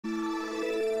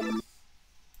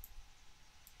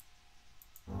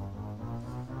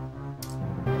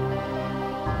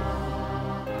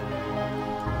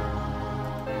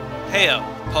Heyo,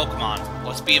 Pokemon.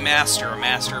 Let's be a master of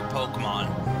Pokemon.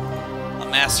 A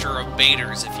master of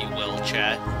baiters, if you will,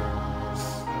 chat.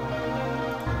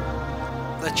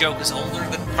 That joke is older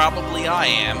than probably I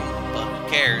am, but who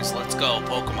cares? Let's go,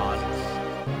 Pokemon.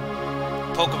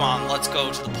 Pokemon, let's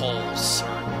go to the polls,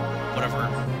 or whatever.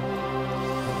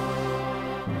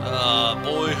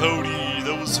 Boy howdy,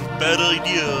 that was a bad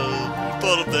idea. Who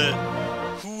thought of that?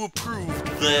 Who approved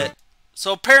that?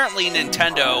 So apparently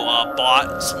Nintendo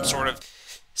bought some sort of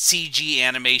CG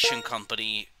animation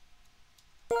company.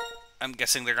 I'm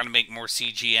guessing they're going to make more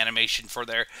CG animation for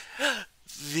their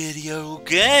video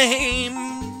games.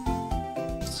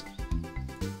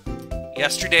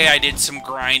 Yesterday I did some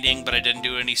grinding, but I didn't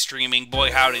do any streaming.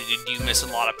 Boy howdy, did you miss a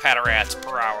lot of patarats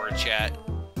per hour, chat.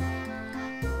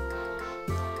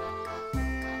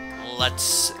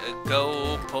 Let's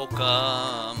go,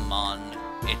 Pokemon.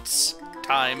 It's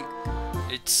time.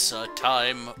 It's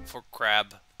time for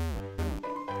crab.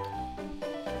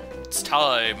 It's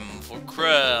time for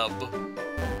crab.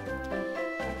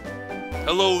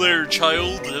 Hello there,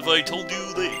 child. Have I told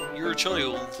you that you're a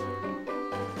child?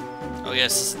 Oh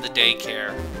yes, this is the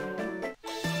daycare.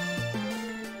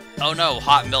 Oh no,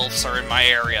 hot MILFs are in my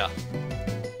area.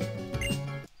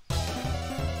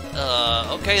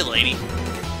 Okay, lady.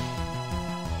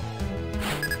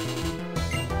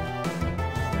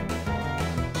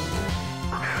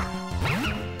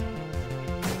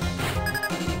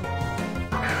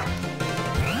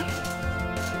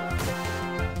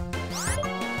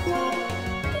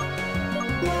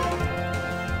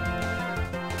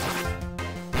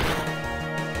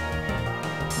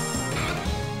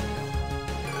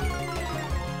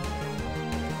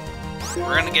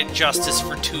 We're gonna get justice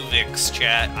for Tuvix,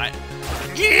 chat.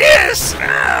 Yes!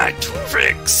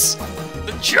 Tuvix!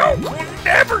 The joke will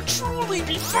never truly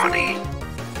be funny!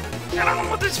 I don't know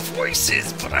what this voice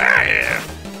is, but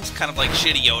it's kind of like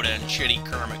Shitty Yoda and Shitty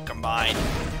Kermit combined.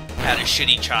 Had a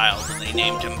shitty child, and they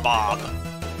named him Bob.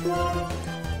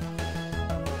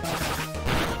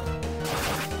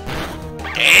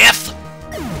 F!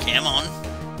 Come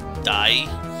on. Die.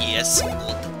 Yes,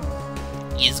 good.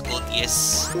 Is good,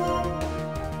 yes.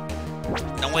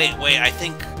 No, wait, I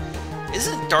think...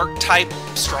 Isn't Dark-type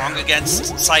strong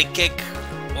against Psychic?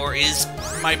 Or is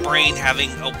my brain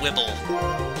having a wibble?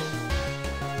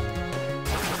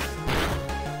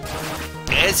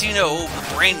 As you know,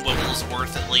 the brain wibble is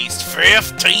worth at least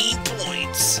 15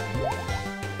 points.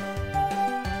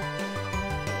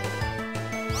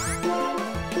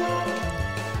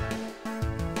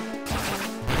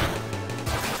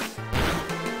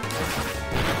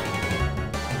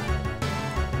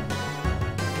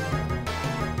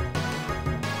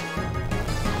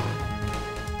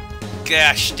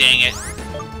 Gosh dang it.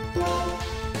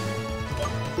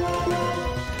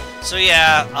 So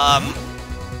yeah,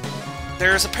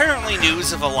 there's apparently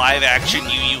news of a live-action Yu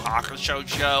Yu Hakusho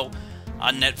show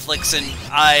on Netflix, and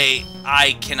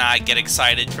I cannot get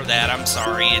excited for that. I'm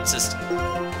sorry. It's just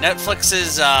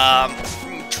Netflix's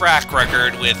track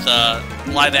record with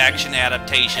live-action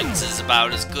adaptations is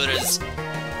about as good as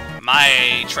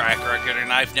my track record,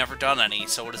 and I've never done any.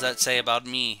 So what does that say about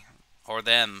me or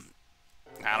them?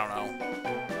 I don't know.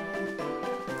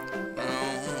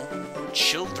 Oh,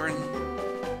 children.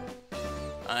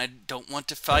 I don't want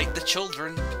to fight the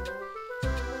children.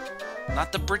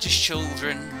 Not the British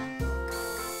children.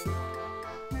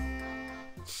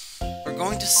 We're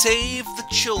going to save the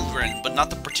children, but not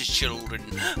the British children.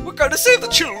 We're going to save the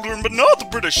children, but not the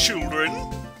British children.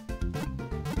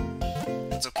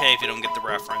 It's okay if you don't get the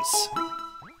reference.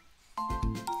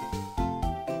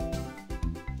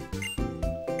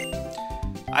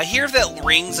 I hear that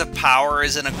Rings of Power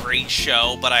isn't a great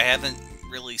show, but I haven't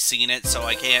really seen it, so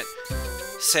I can't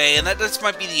say. And that just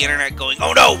might be the internet going,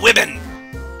 oh no, women!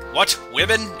 What?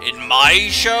 Women? In my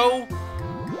show?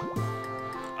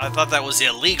 I thought that was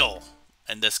illegal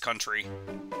in this country.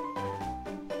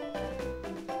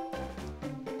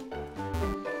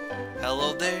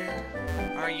 Hello there.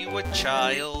 Are you a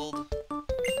child?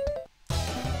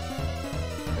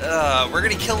 We're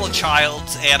gonna kill a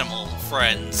child's animal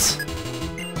friends.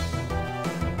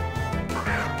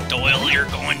 Doyle, you're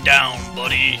going down,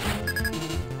 buddy.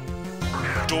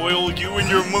 Doyle, you and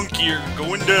your monkey are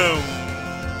going down.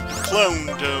 Clown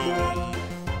down.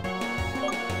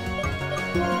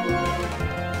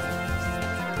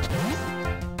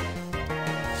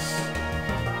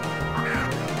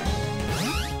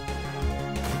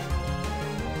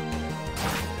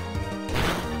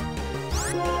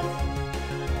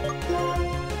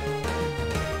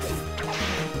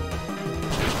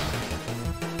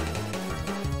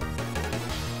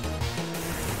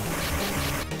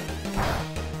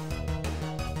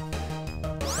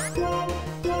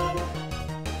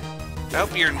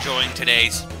 hope you're enjoying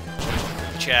today's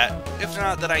chat. If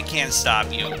not, then I can't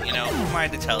stop you. You know, who am I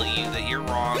to tell you that you're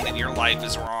wrong and your life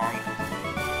is wrong?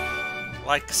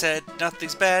 Like I said,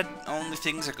 nothing's bad, only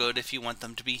things are good if you want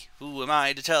them to be. Who am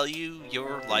I to tell you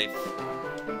your life?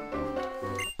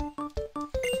 I'm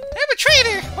a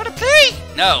traitor! Wanna play?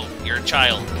 No, you're a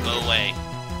child. Go away.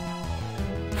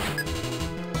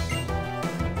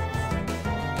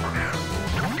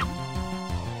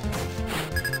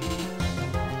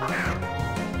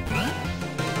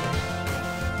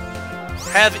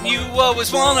 Haven't you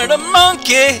always wanted a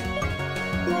monkey?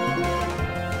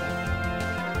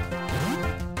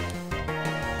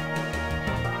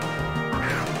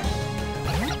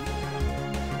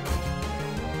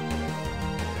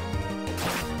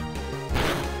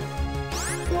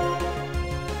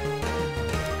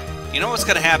 You know what's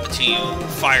gonna happen to you,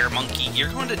 fire monkey? You're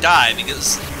going to die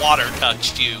because water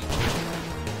touched you.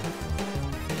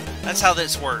 That's how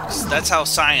this works. That's how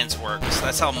science works.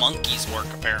 That's how monkeys work,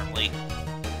 apparently.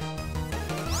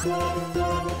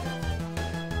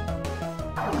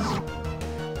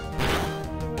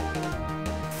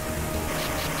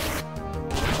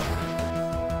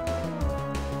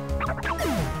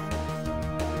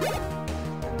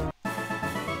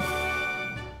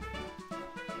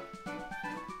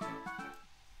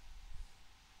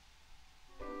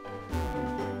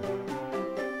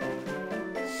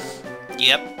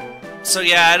 Yep. So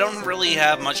yeah, I don't really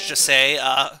have much to say.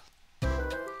 I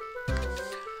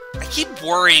keep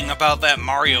worrying about that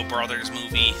Mario Brothers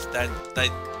movie that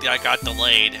got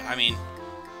delayed. I mean,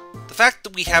 the fact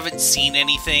that we haven't seen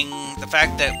anything, the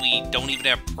fact that we don't even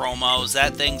have promos,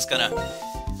 that thing's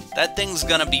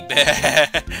gonna be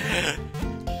bad.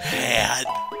 Bad.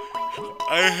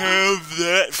 I have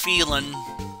that feeling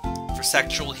for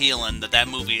sexual healing that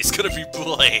movie is gonna be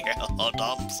bad.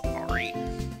 I'm sorry.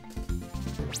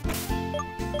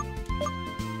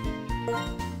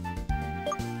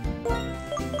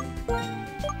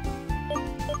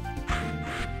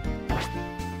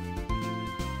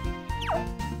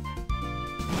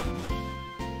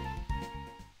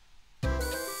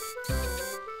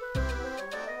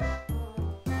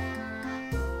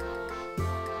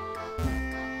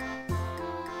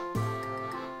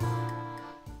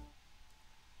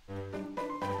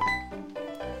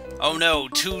 Oh no,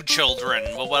 2 children.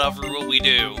 Well, whatever will we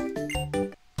do?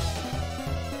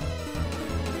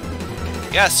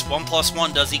 Yes, 1 plus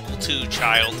 1 does equal 2,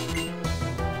 child.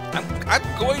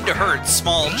 I'm going to hurt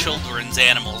small children's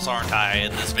animals, aren't I,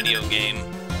 in this video game?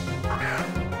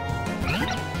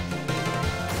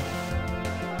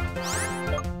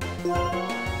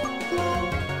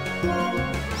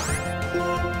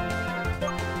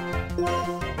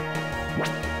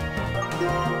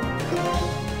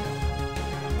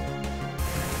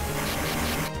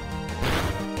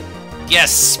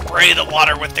 Yes, spray the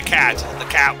water with the cat. The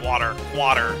cat water.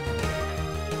 Water.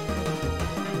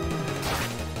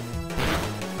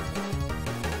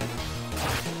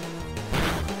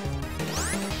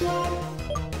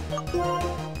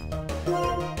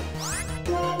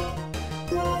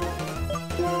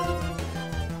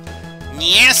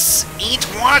 Yes, eat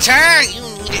water! You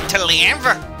need it to live!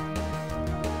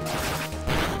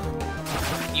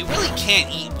 You really can't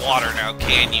eat water now,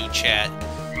 can you, chat?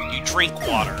 You drink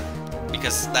water.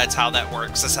 Because that's how that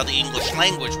works. That's how the English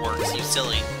language works, you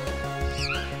silly.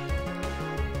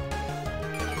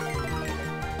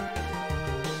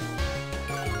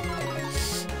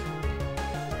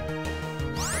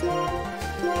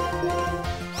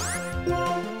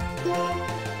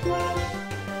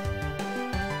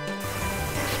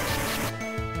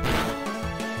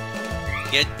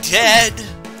 You're dead!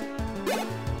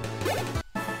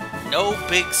 No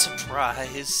big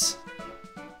surprise.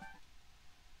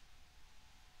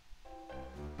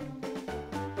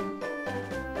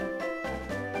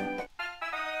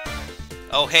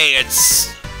 Oh hey,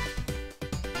 it's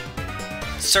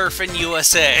Surfin'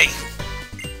 USA.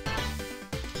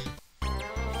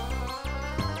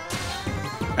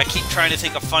 I keep trying to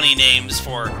think of funny names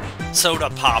for soda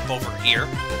pop over here.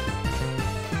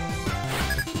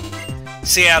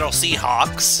 Seattle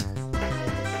Seahawks.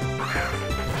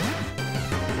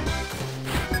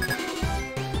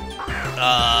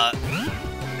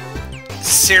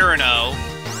 Cyrano.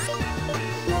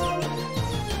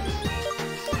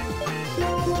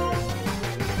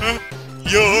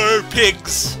 Your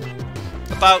pig's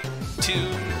about to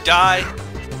die.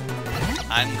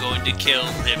 I'm going to kill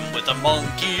him with a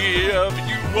monkey. Haven't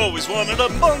you always wanted a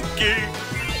monkey?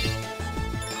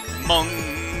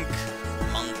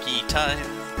 Monkey time.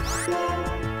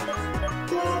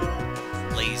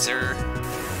 Laser.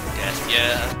 Death,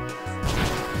 yeah.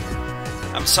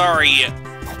 I'm sorry,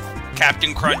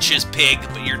 Captain Crunch's pig,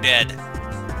 but you're dead.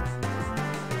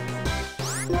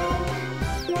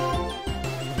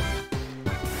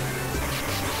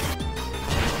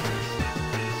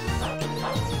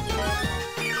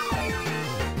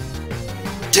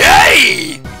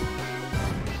 Day!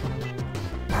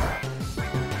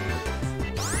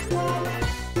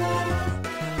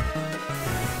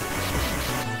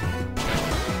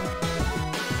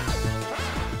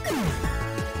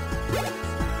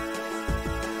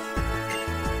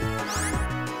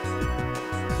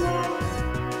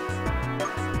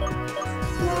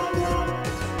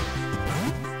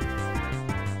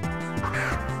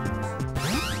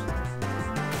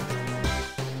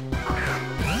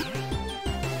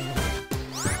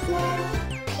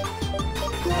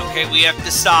 Okay, we have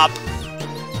to stop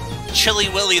Chilly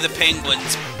Willy the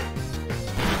penguins.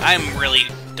 I'm really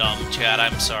dumb, Chad.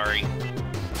 I'm sorry.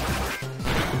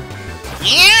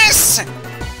 Yes!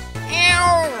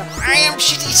 I am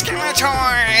Shitty Skeletor,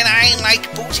 and I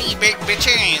like booty big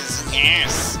bitches.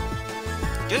 Yes.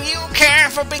 Do you care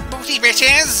for big booty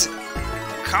bitches?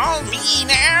 Call me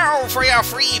now for your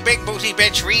free big booty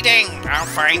bitch reading. I'll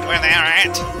find where they're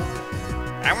at.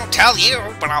 I won't tell you,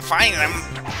 but I'll find them.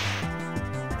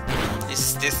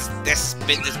 This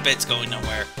bit's going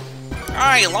nowhere.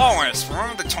 Aye, Lois,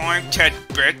 remember the time Ted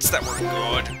bits that were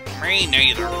good? Me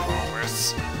neither,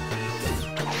 Lois.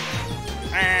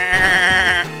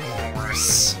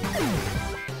 Lois.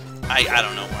 I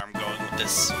don't know where I'm going with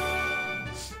this.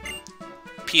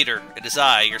 Peter, it is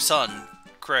I, your son,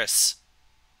 Chris.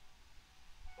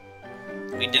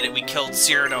 We did it, we killed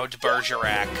Cyrano de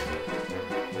Bergerac.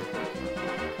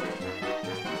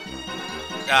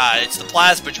 It's the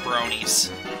Plasma Jabronis.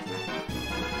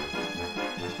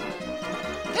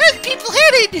 There's people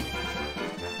headed!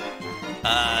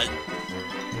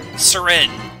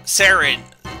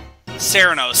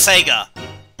 Cyrano, Sega.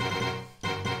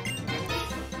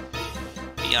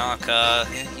 Bianca,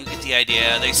 you get the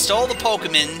idea. They stole the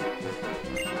Pokemon.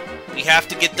 We have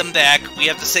to get them back. We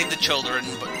have to save the children,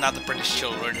 but not the British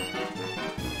children.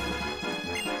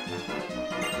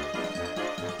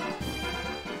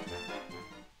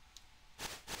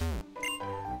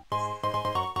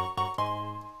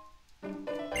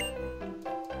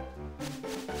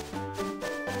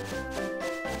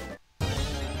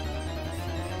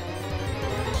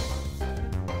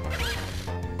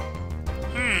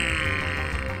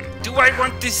 Do I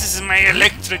want this as my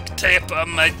electric type on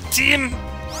my team?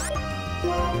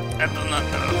 I do not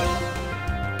know.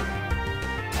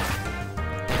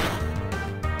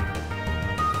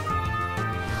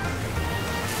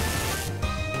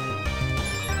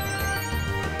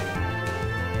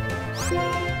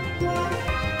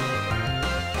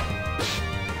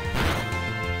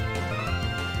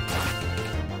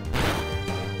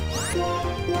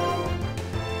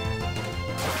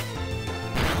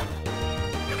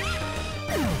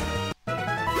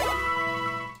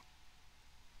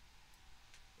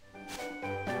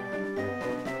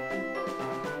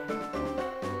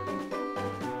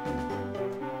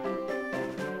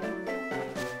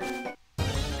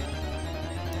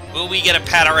 Will we get a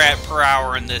Patarat per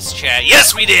hour in this chat?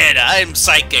 Yes, we did! I'm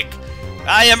psychic.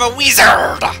 I am a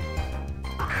wizard!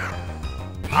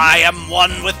 I am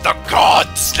one with the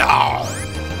gods now!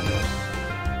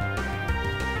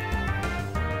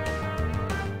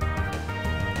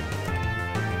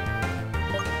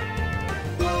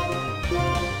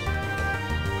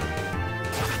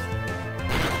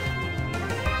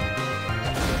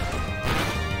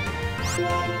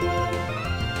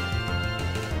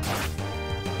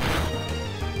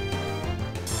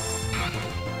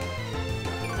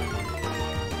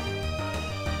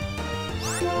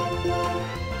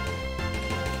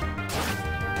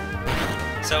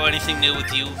 So, anything new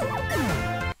with you?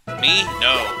 Me?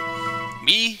 No.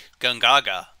 Me?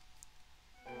 Gungaga.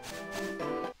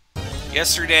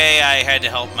 Yesterday, I had to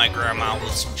help my grandma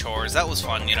with some chores. That was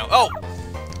fun, you know. Oh!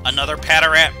 Another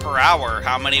Patarat per hour.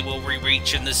 How many will we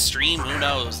reach in this stream? Who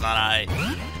knows? Not I.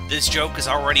 This joke is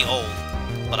already old.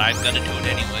 But I'm gonna do it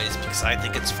anyways, because I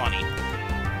think it's funny.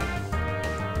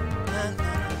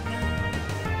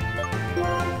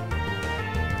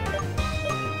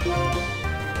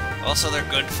 Also, they're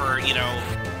good for, you know,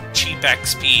 cheap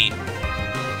XP.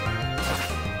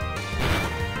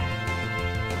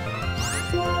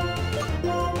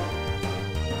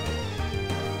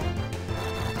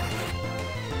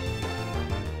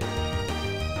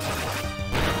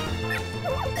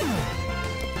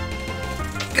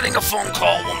 Getting a phone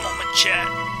call, one moment, chat.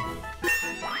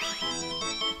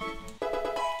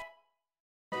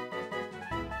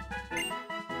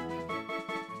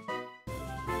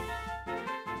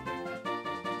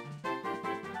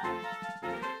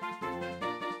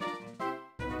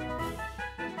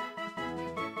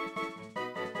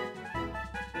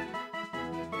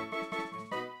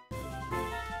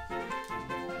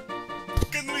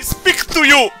 We speak to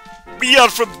you! We are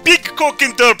from Big Cock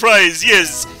Enterprise,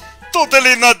 yes!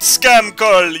 Totally not scam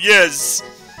call, yes!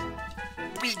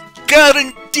 We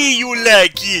guarantee you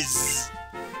like, yes!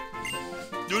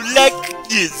 You like,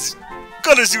 yes!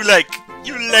 Colors you like!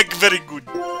 You like very good!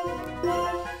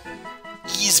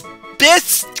 Is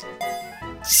best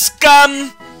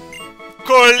scam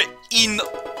call in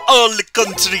all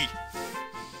country.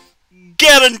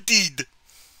 Guaranteed.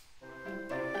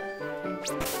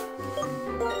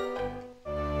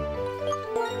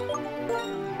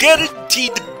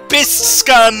 Guaranteed best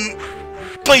scam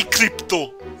by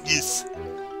crypto. Yes.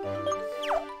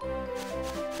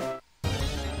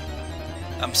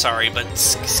 I'm sorry, but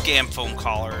scam phone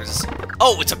callers.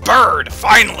 Oh, it's a bird!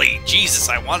 Finally! Jesus,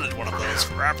 I wanted one of those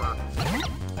forever.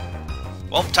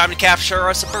 Well, time to capture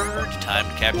us a bird. Time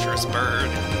to capture us a bird.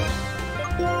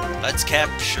 Let's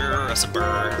capture us a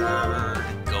bird.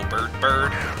 Go bird,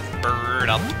 bird. Bird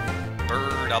up.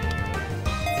 Bird up.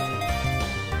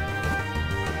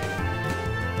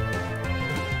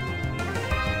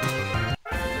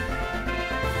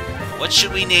 What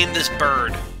should we name this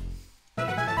bird?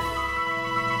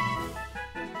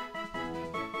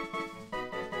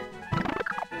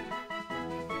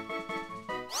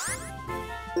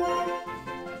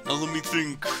 Now let me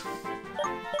think.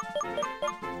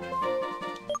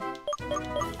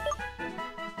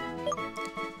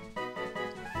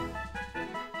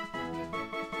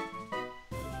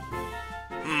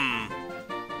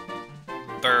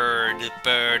 Bird,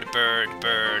 bird, bird,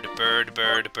 bird, bird,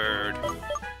 bird, bird.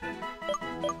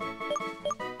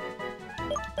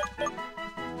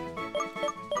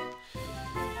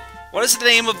 What is the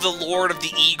name of the Lord of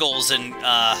the Eagles? And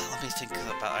let me think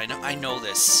about. I know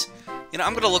this. You know,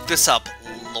 I'm gonna look this up.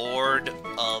 Lord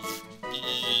of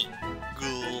Eagles,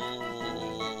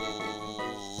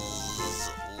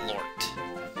 Lord.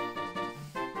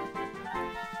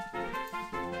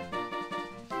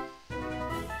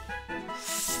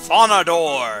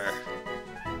 Thonador.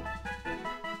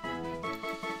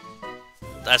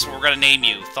 That's what we're gonna name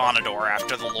you, Thonador,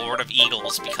 after the Lord of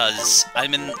Eagles, because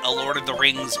I'm in a Lord of the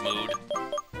Rings mood.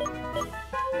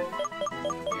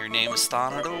 Your name is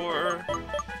Thonador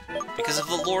because of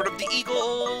the Lord of the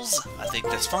Eagles. I think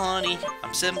that's funny.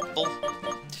 I'm simple.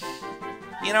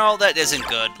 You know, that isn't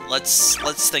good. Let's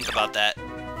think about that.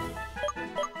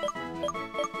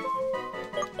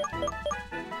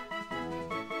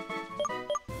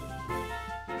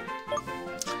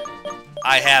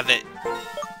 I have it.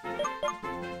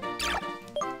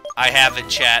 I have it,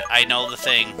 chat. I know the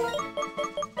thing.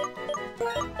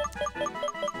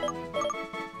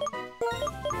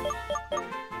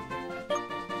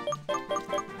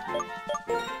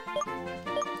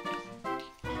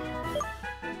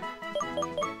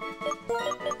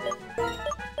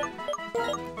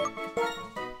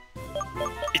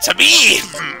 It's a meme!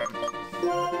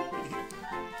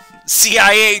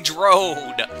 CIA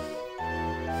drone!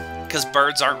 Because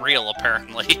birds aren't real,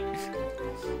 apparently.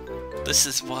 This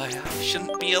is why I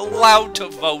shouldn't be allowed to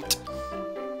vote.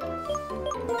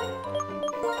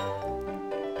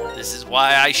 This is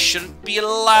why I shouldn't be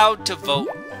allowed to vote.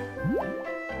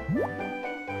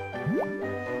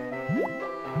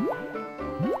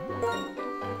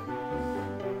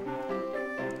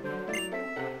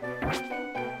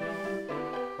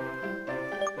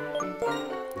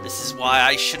 This is why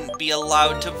I shouldn't be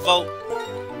allowed to vote.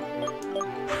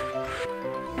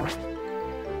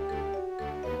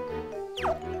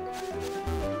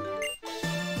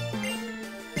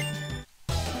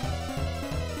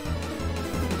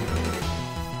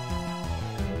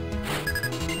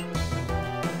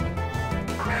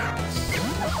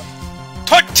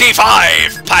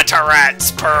 "25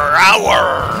 patarats per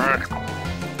hour!"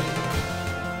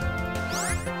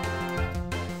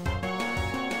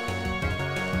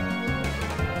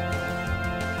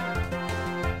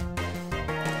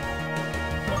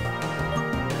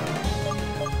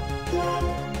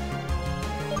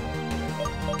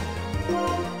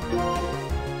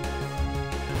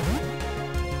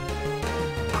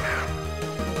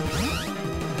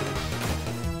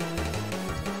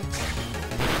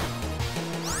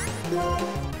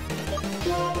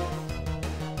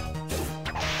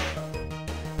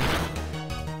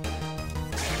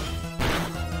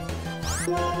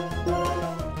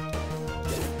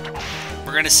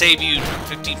 We're gonna save you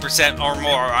 15% or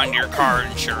more on your car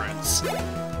insurance.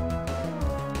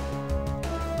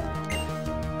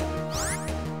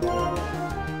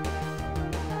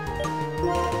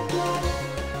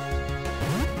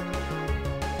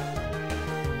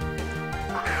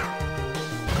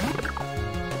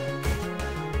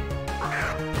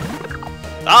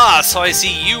 Ah, so I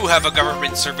see you have a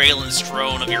government surveillance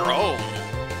drone of your own.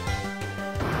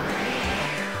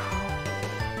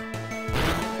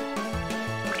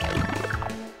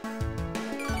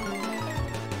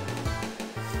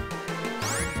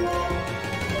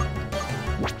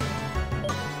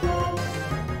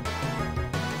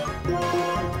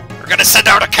 Send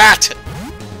out a cat!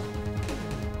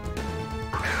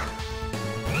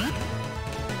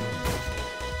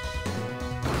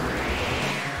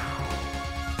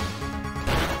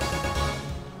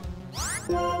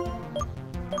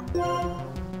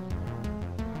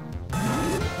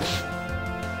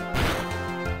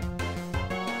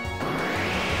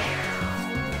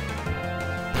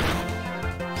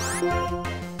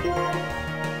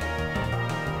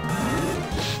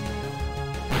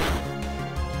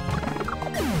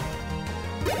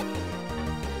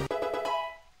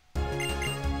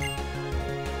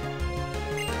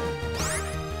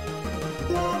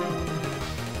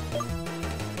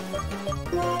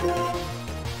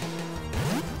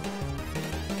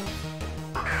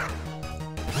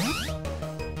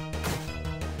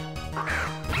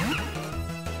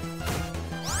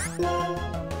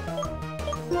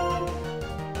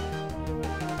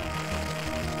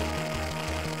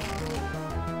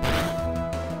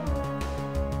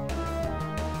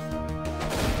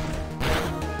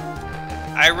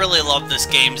 I really love this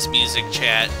game's music,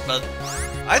 chat, but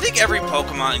I think every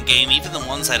Pokemon game, even the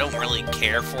ones I don't really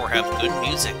care for, have good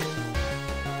music.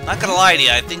 Not gonna lie to you,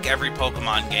 I think every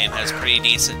Pokemon game has pretty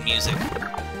decent music.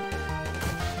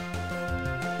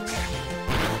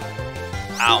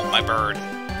 Ow, my bird.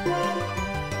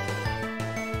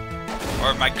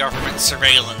 Or my government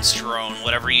surveillance drone,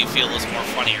 whatever you feel is more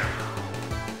funnier.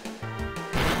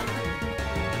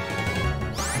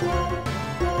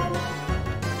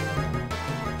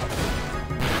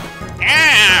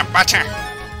 Ah, butter!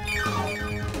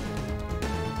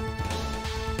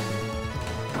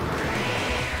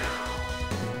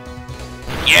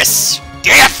 Yes!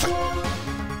 Death!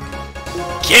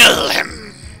 Kill him!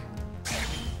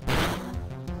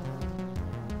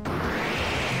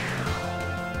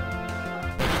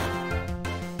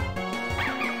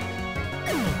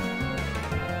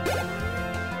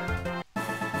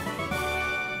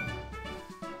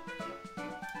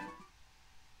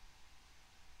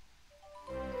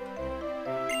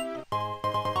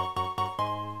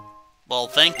 Well,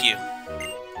 thank you.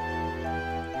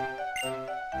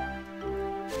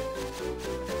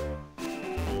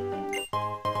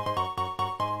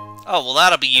 Oh, well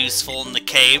that'll be useful in the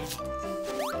cave.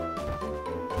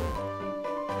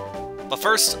 But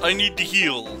first, I need to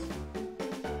heal.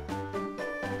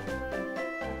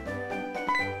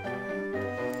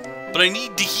 But I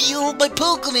need to heal my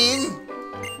Pokemon!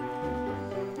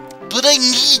 But I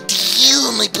need to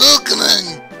heal my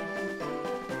Pokemon!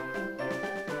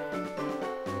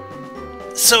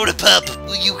 Soda Pup,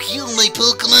 will you heal my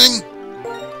Pokemon?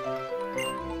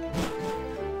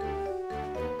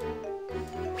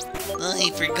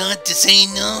 I forgot to say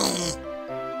no.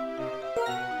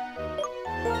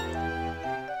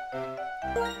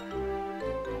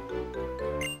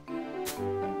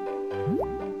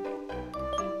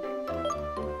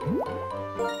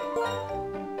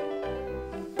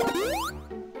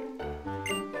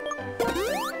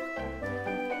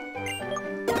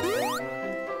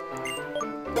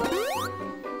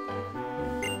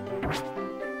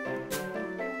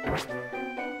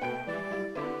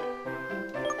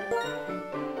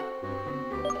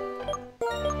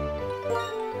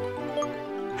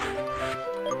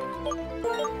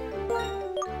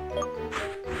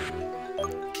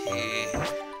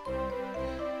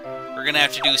 We're gonna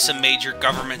have to do some major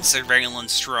government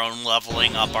surveillance drone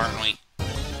leveling up, aren't we?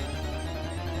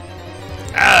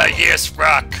 Ah, yes,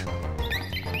 Rock!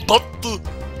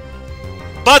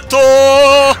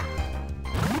 Bato!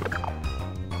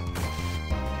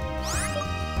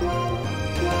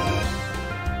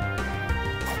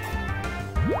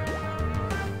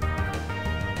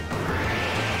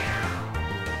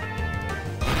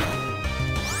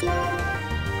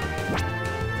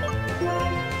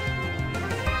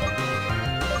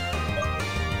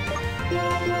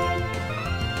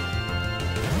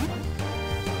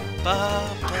 Ba,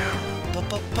 ba, ba,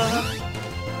 ba, ba.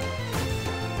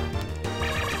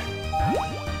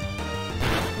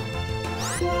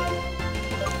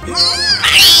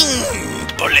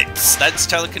 Mind bullets! That's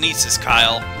telekinesis,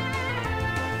 Kyle.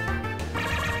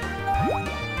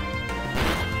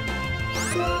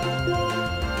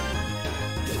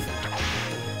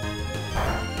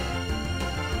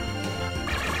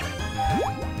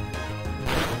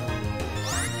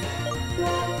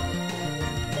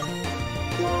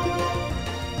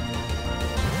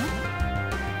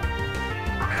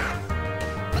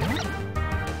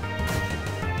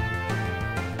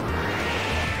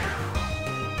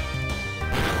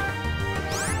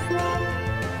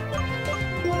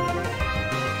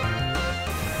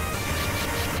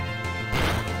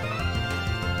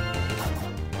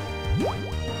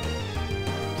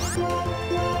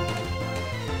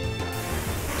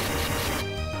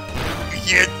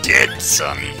 You're dead,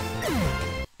 son.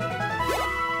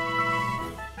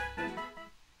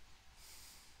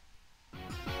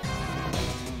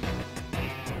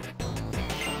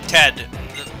 Ted,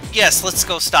 yes, let's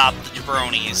go stop the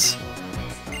jabronis.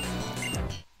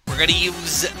 We're gonna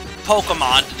use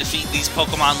Pokemon to defeat these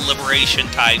Pokemon liberation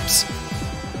types.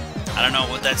 I don't know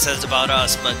what that says about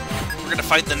us, but we're gonna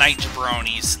fight the Night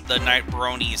Jabronis. The Night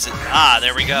Bronies. Ah,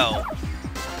 there we go.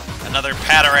 Another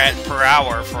Patarat per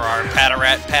hour for our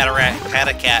Patarat,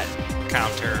 Patacat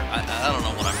counter. I don't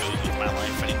know what I'm doing with my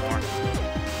life anymore.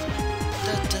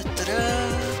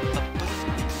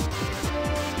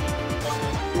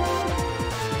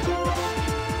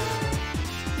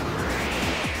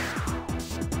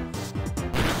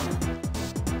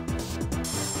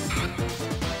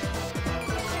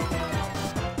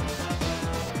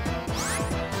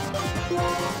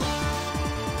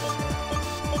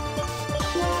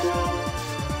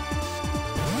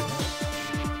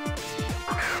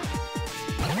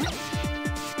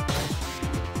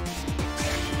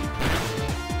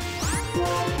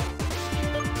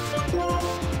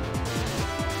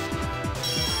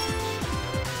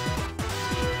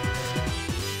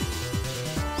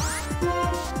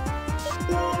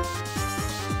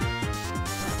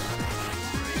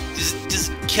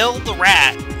 Just kill the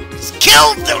rat. Just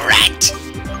kill the rat!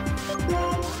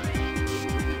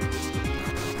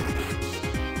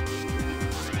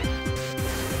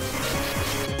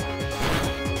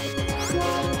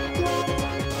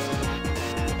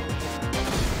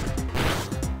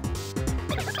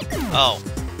 Oh.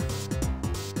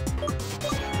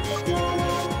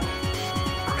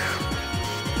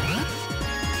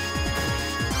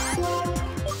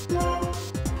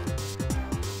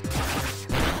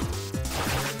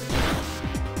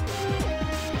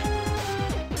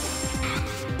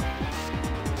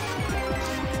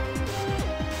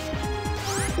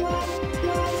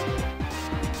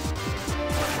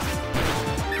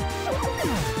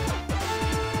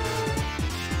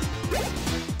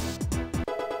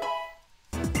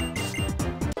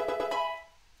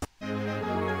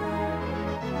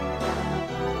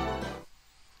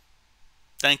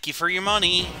 Thank you for your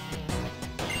money.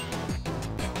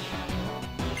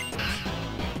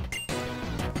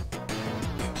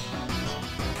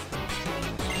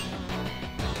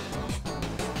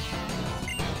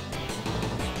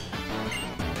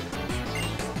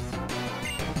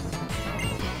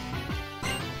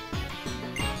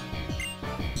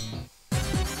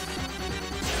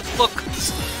 Look,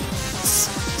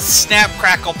 Snap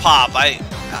Crackle Pop.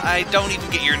 I don't even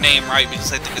get your name right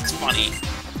because I think it's funny.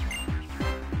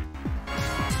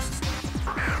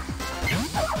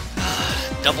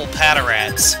 Double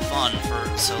Patarats. Fun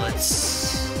for... so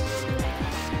that's...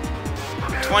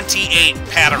 28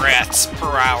 Patarats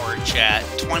per hour, chat.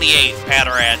 28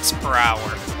 Patarats per hour.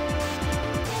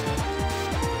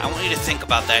 I want you to think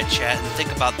about that, chat, and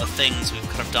think about the things we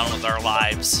could have done with our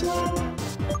lives.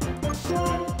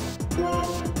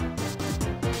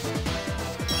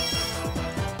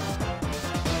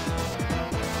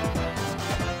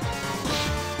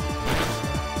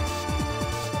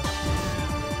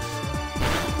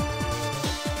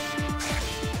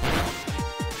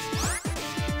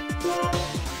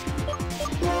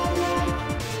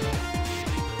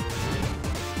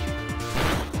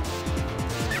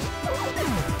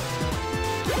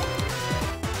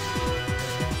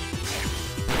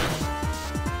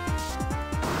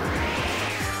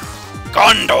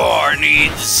 Gondor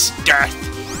needs death!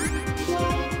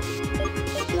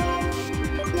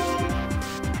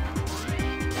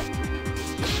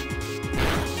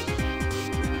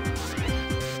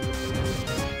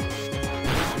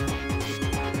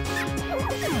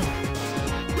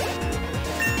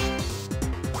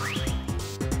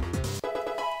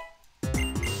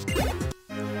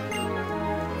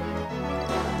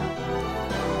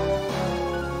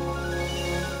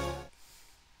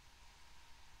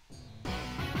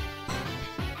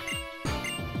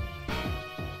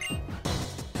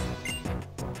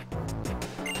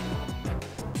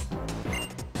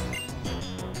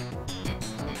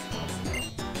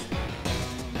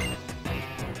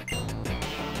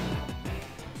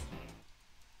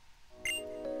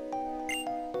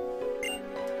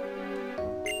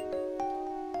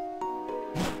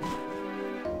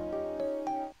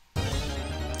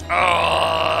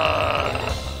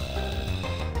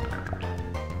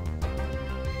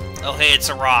 Oh, hey, it's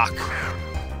a rock.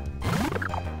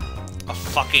 A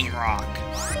fucking rock.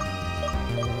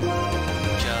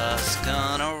 Just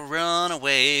gonna run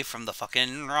away from the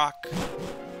fucking rock.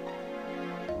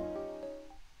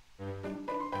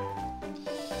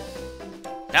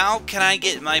 Now can I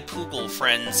get my Poogle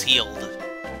friends healed?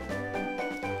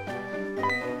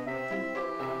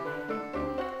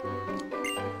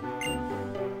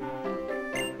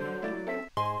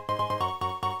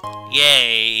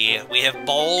 Yay! We have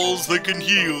balls That can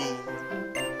heal.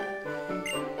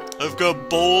 I've got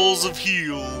balls of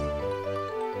heal.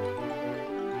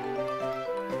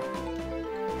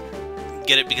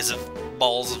 Get it because of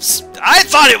balls of I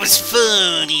thought it was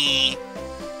funny!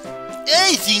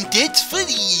 I think that's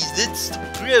funny! That's the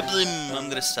problem! I'm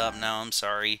gonna stop now, I'm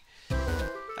sorry.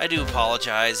 I do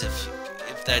apologize if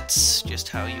that's just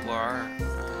how you are. You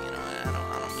know,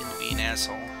 I don't mean to be an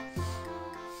asshole.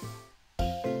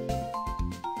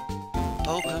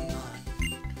 Pokemon.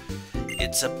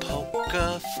 It's a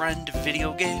Poke Friend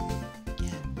video game.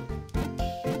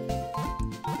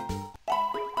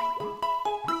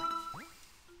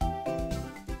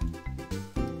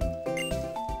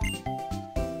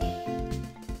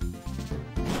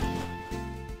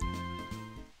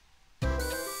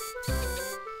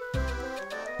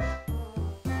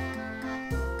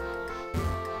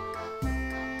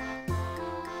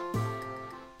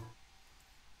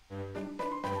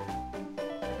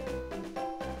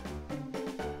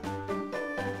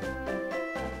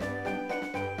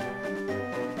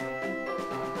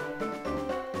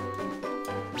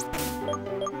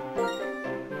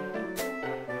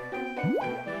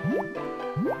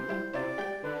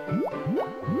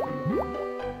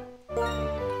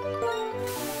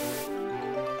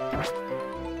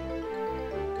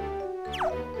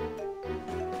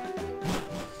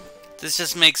 This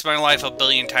just makes my life a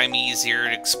billion times easier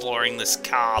at exploring this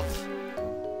cave.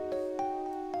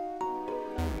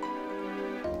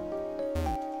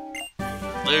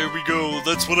 There we go.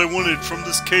 That's what I wanted from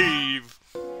this cave.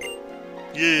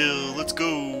 Yeah, let's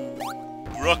go.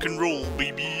 Rock and roll,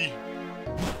 baby.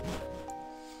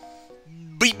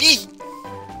 Baby!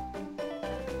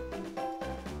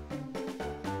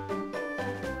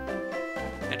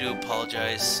 I do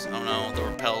apologize. Oh no, the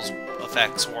repel's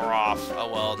effects wore off.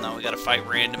 Oh well, now we gotta fight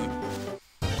random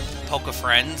Poke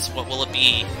Friends. What will it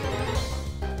be?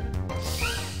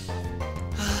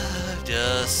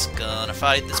 Just gonna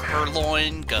fight this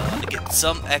purloin, gonna get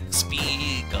some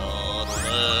XP, gonna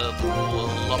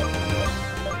level up.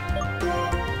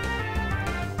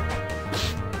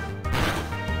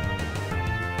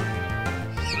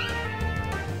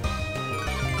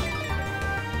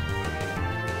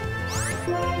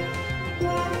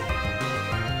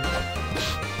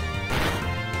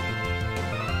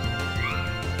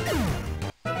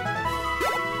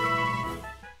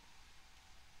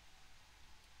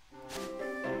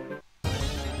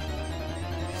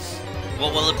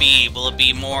 What will it be? Will it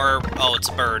be more... Oh, it's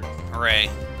a bird. Hooray.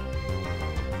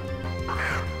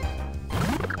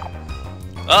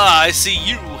 Ah, I see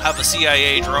you have a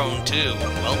CIA drone, too.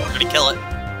 Well, we're gonna kill it.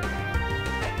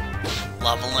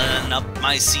 Leveling up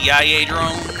my CIA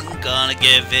drone. Gonna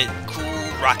give it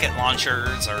cool rocket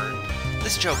launchers, or...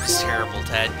 This joke is terrible,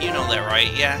 Ted. You know that,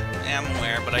 right? Yeah, I'm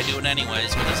aware, but I do it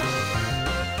anyways, because...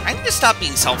 I need to stop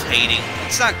being self-hating.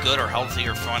 It's not good or healthy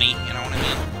or funny, you know what I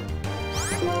mean?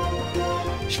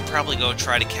 Should probably go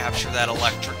try to capture that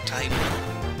electric type.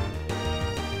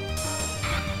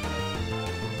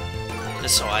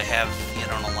 Just so I have, you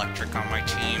know, an electric on my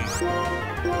team.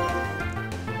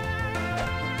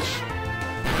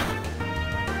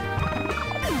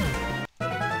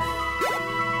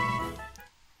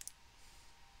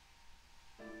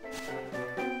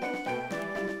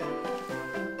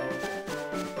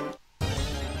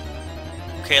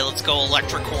 Okay, let's go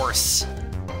electric horse.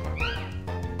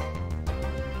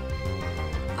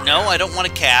 No, I don't want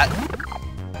a cat.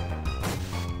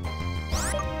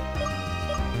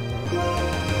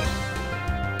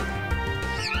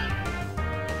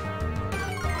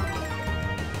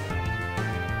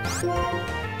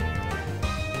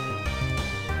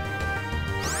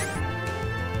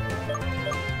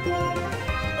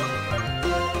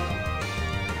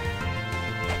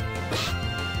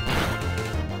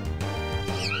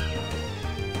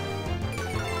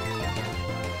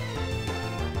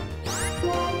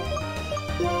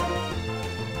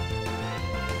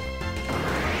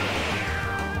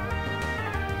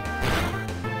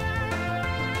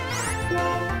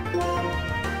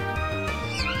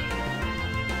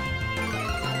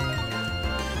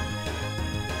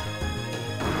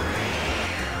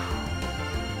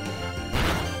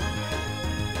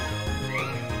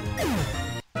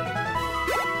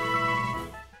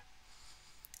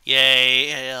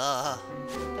 Yay.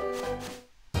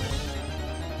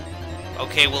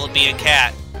 Okay, will it be a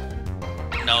cat?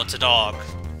 No, it's a dog.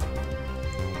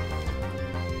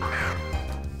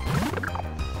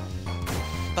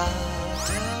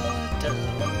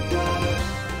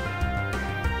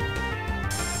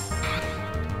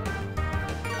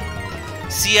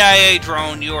 CIA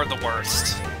drone, you're the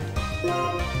worst.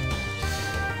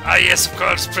 Ah, yes, of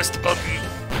course, press the button.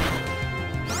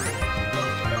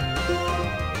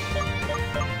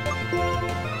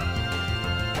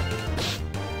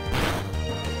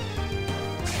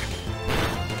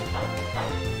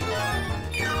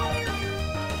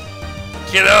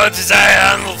 Hello, it is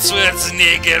I, Arnold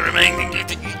Schwarzenegger, reminding you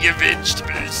to eat your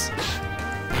vegetables.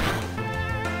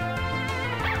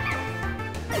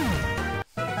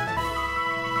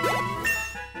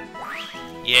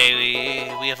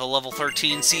 Yay, we have a level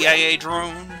 13 CIA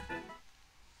drone.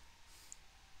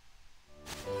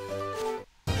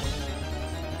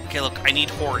 Okay, look, I need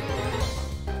Hort.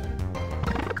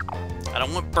 I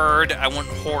don't want bird, I want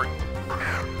Hort.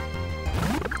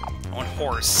 I want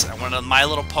horse. I want a My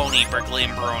Little Pony, Brickley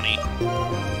and Brony.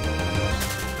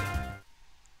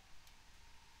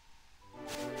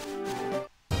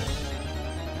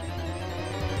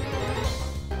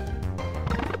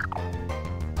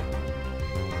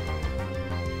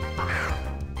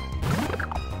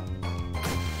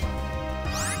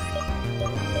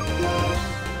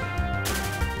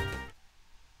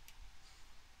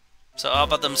 So how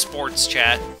about them sports,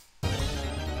 chat?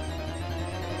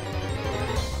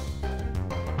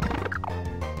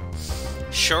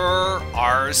 Sure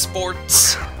are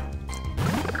sports.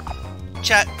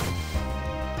 Chat.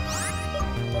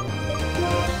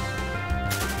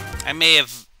 I may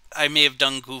have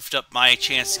done goofed up my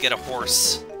chance to get a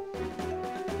horse.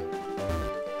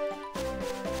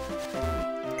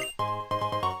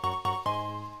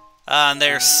 And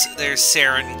there's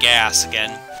sarin gas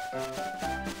again.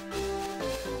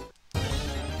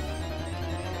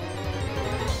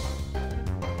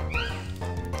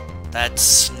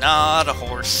 That's not a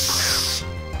horse.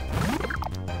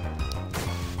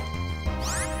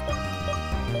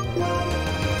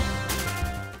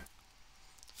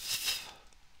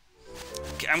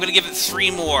 Okay, I'm gonna give it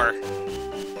 3 more.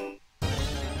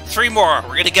 3 more!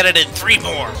 We're gonna get it in 3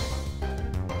 more!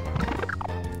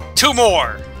 2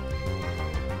 more!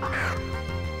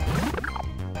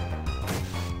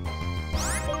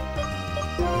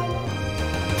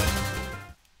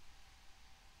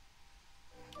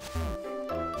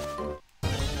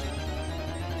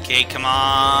 Okay, come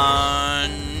on.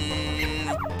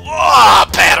 Oh,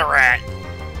 Patarat!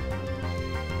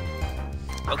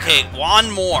 Okay,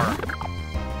 1 more.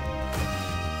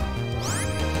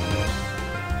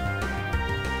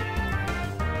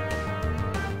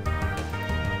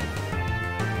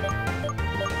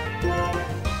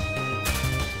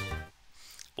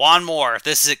 One more.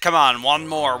 This is it. Come on, 1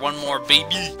 more. 1 more,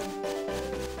 baby.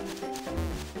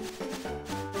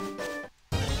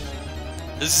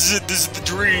 This is it. This is the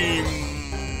dream.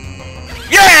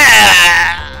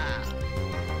 Yeah!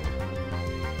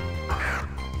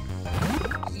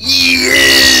 Yeah!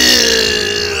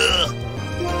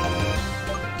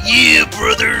 Yeah,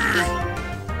 brother!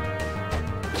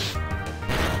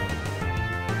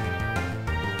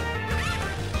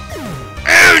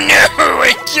 Oh no!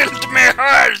 I killed my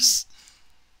horse!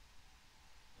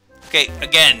 Okay,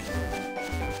 again.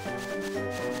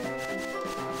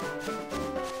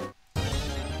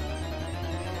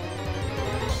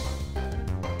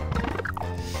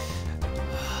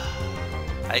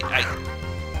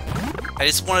 I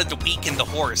just wanted to weaken the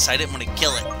horse. I didn't want to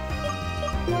kill it.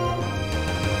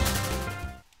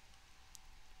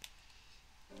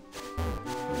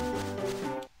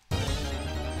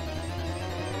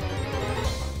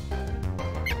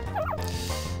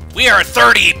 We are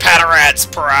 30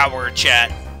 Patarats per hour,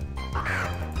 chat.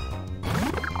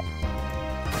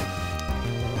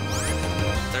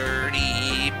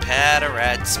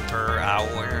 Patarats per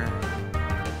hour.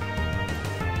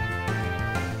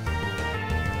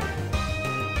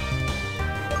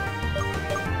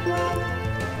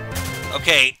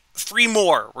 Okay, 3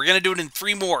 more. We're gonna do it in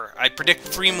 3 more. I predict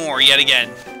 3 more yet again.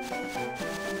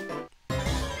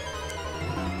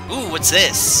 Ooh, what's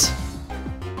this?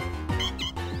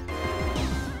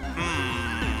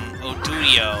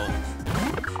 Oduyo.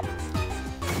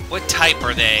 What type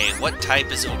are they? What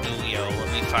type is Oduyo?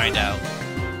 Let me find out.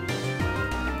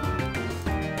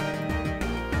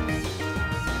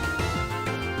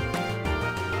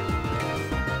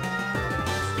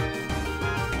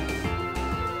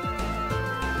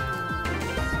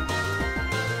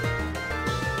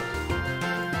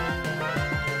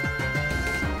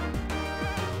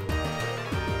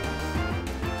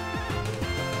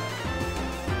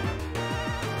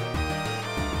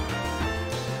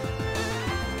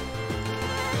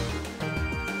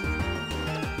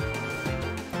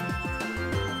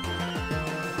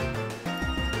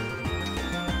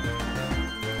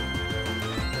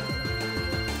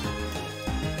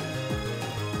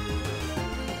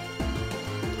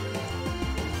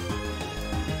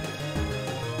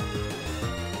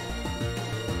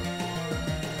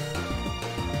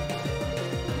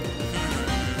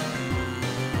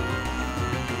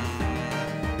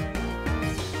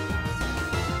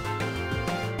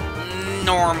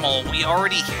 normal. We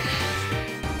already...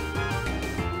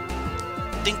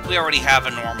 I think we already have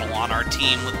a normal on our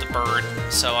team with the bird,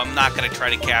 so I'm not going to try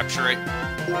to capture it.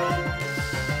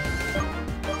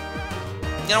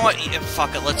 You know what? Yeah,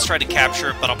 fuck it. Let's try to capture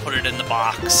it, but I'll put it in the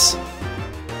box.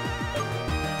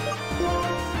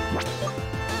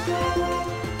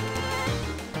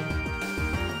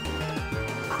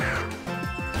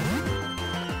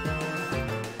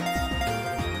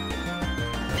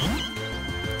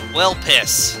 Well,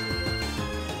 piss.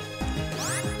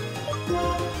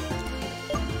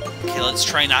 Okay, let's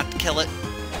try not to kill it.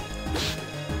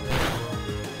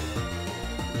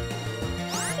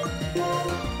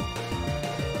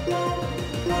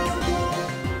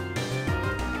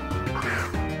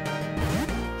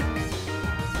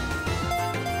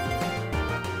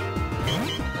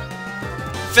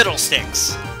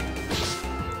 Fiddlesticks.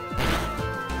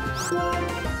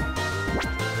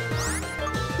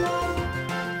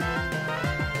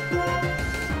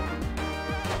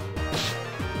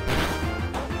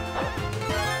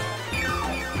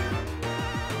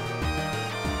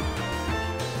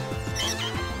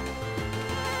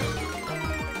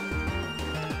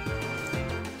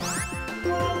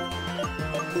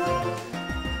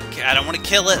 Okay, I don't want to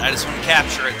kill it, I just want to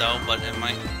capture it though, but it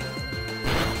might...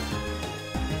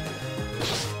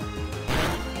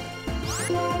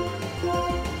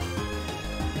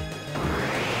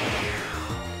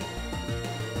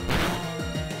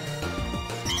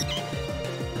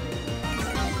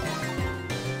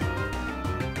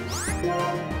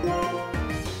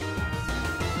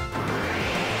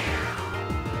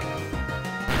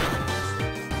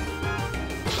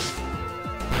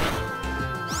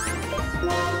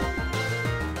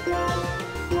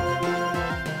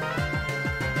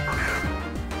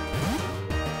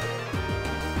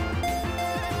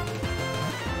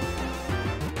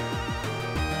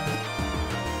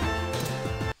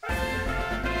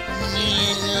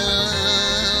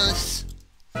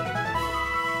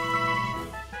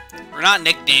 We're not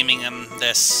nicknaming him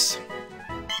this.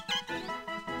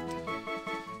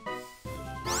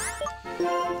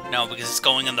 No, because it's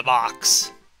going in the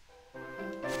box.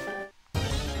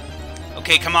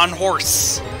 Okay, come on,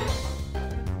 horse.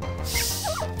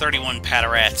 31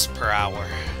 patarats per hour.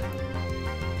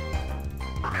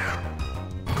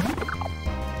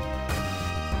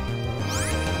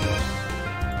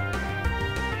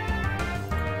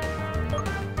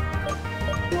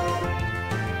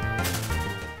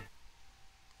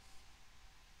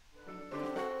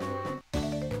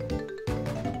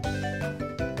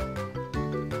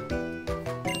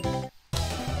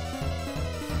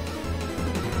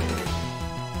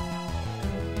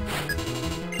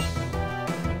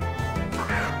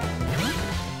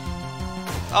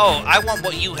 Oh, I want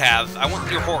what you have. I want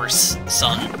your horse,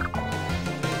 son.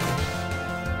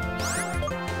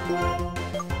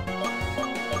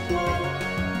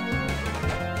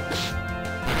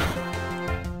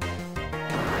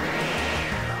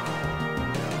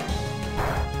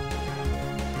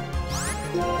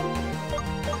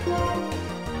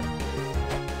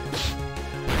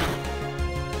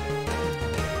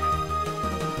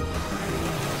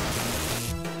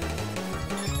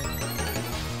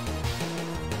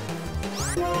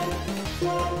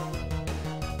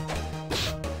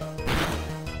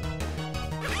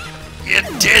 You're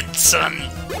dead, son!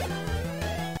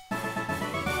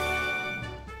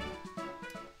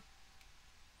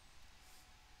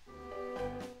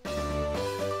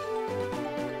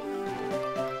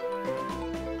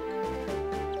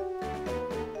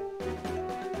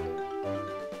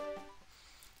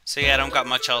 So yeah, I don't got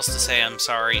much else to say, I'm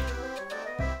sorry.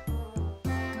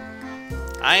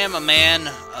 I am a man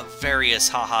of various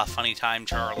haha funny time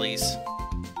Charlies.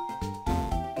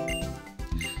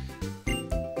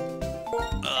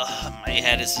 My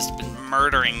head has just been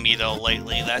murdering me though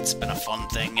lately. That's been a fun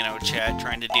thing, you know, chat,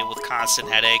 trying to deal with constant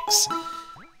headaches.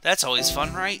 That's always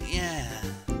fun, right? Yeah.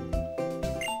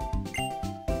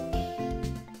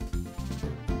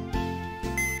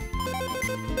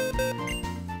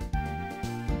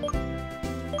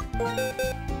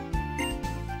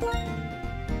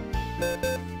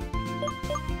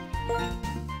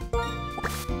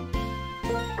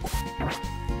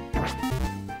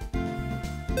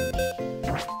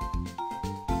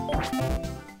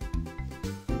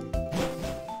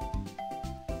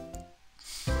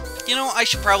 You know, I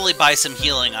should probably buy some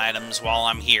healing items while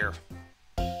I'm here.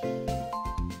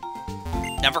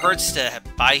 Never hurts to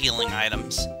buy healing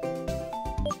items.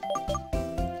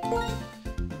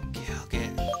 Okay, I'll get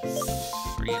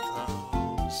 3 of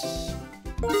those.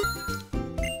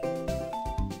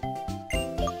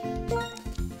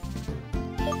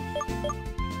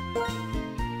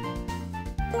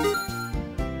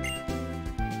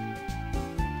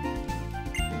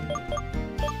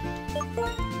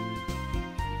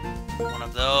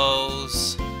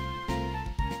 those.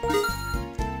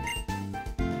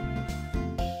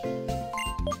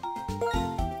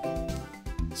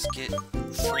 Let's get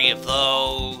 3 of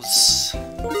those.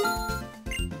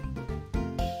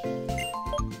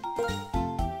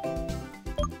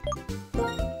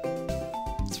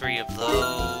 Three of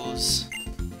those.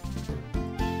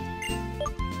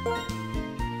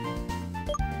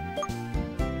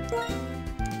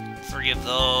 Three of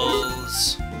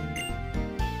those.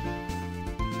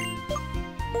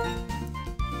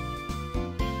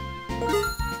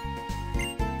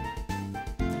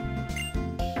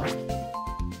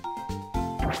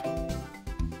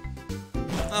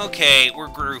 Okay, we're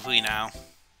groovy now.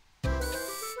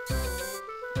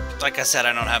 Like I said,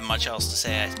 I don't have much else to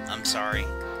say. I'm sorry.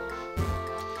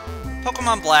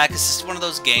 Pokemon Black is just one of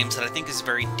those games that I think is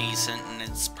very decent, and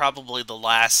it's probably the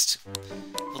last...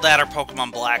 Well, that or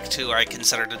Pokemon Black 2 I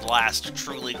considered the last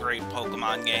truly great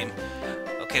Pokemon game.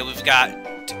 Okay, we've got...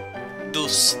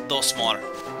 Dos more.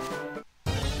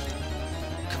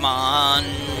 Come on...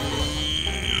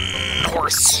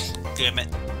 Horse. Damn it.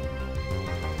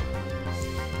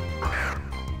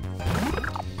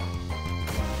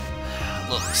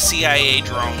 Look, CIA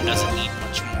drone doesn't need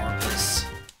much more of this.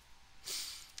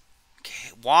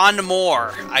 Okay, one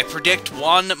more. I predict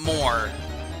one more.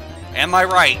 Am I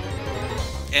right?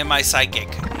 Am I psychic?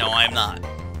 No, I'm not.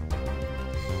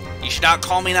 You should not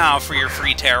call me now for your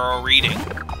free tarot reading.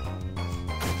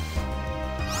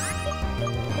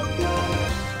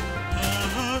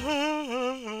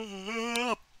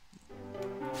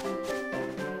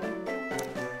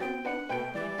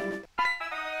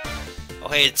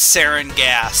 Oh, hey, it's sarin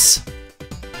gas.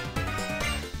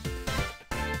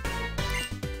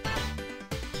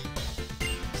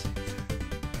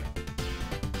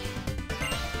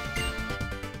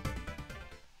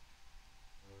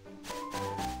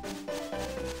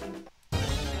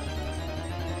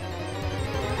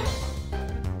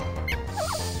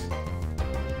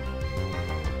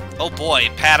 Oh boy,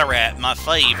 Patarat, my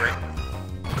favorite.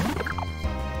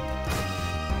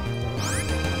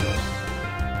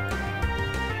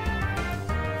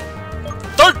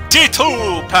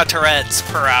 "32 Patarats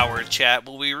per hour, chat.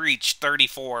 Will we reach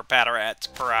 34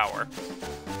 Patarats per hour?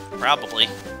 Probably.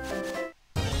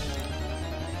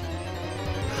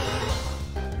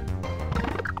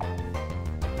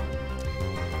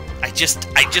 I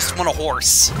just want a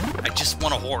horse. I just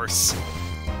want a horse.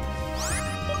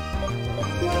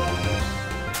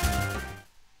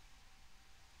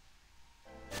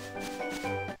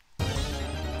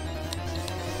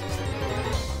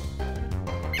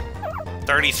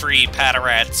 "33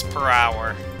 Patarats per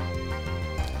hour.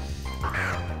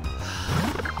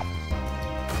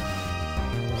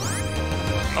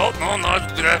 No,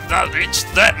 we have not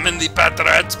reached that many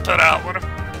Patarats per hour.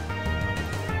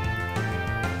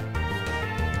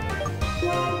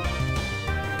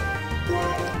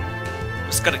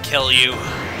 Just gonna kill you.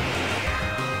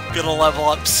 Gonna level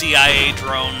up CIA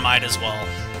drone, might as well.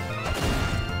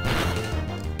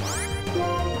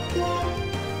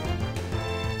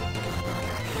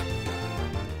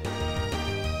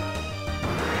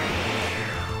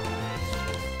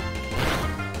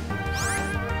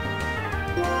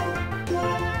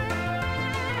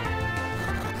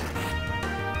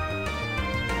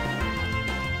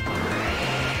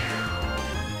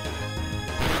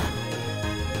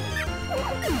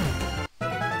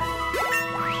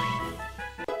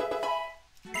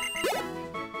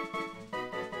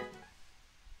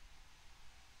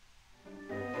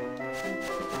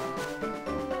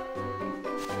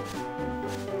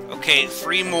 Okay,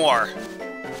 3 more.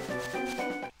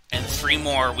 And 3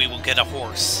 more, we will get a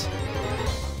horse.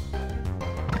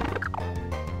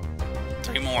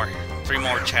 3 more. 3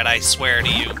 more, Chad, I swear to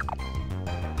you.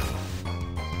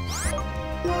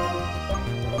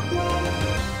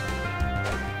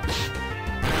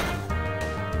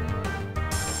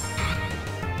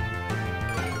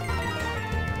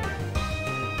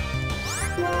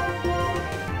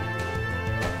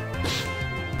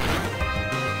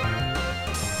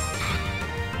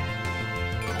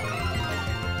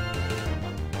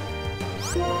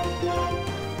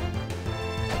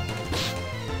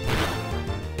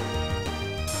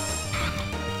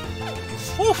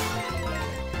 Whew.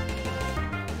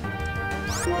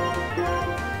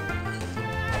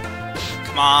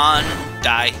 Come on,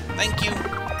 die. Thank you.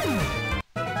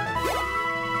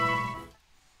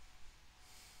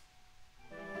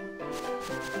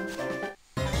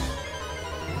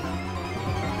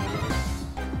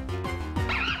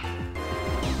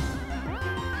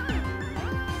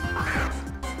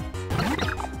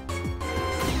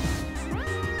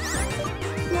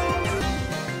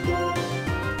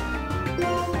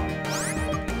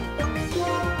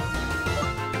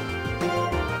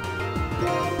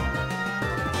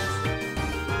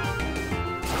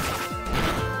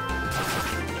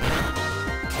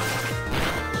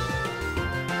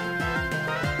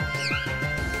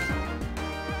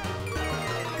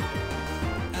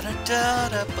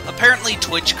 Apparently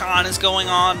TwitchCon is going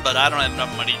on, but I don't have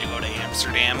enough money to go to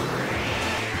Amsterdam.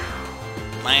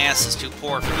 My ass is too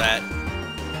poor for that.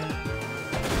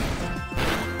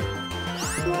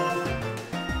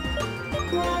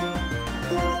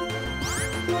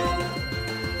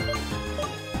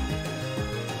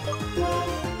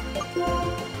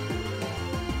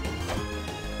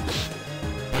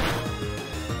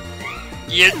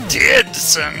 You did,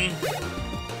 son!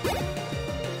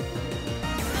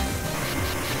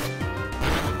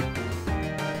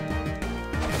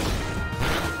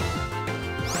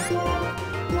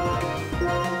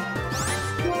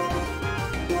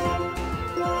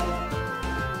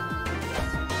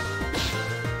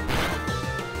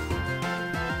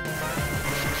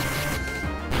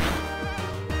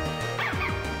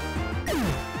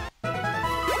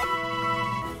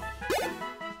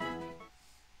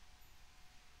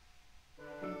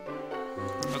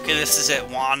 Okay, this is it.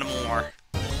 One more.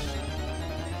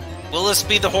 Will this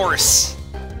be the horse?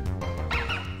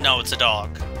 No, it's a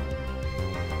dog.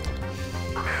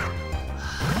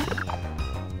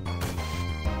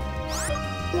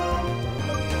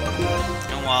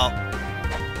 Oh well.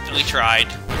 We tried.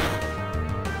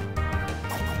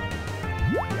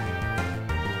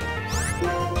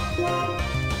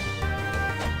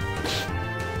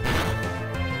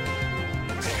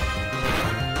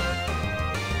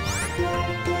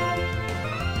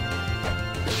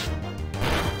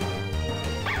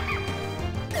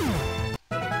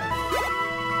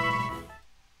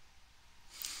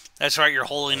 That's right, Your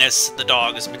Holiness, the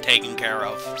dog has been taken care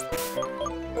of.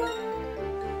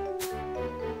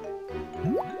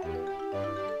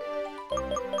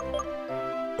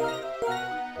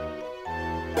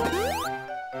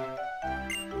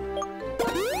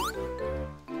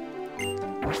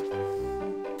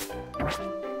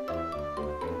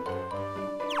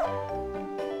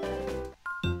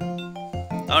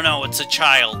 Oh no, it's a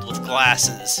child with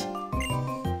glasses.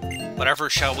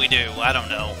 Whatever shall we do? I don't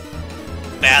know.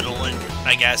 Battle it,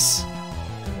 I guess.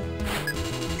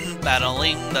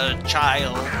 Battling the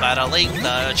child, battling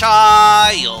the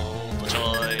child, the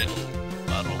child,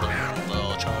 battling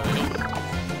the child.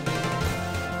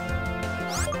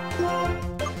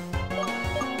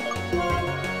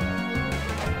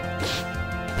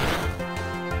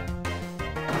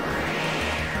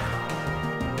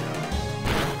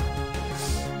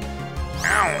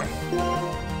 Ow!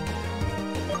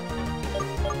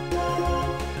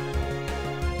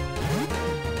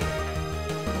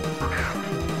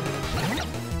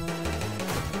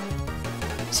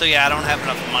 So yeah, I don't have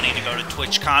enough money to go to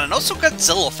TwitchCon, and also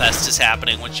Godzilla Fest is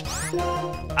happening, which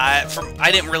I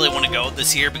didn't really want to go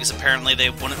this year because apparently they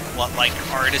wouldn't let like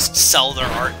artists sell their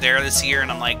art there this year,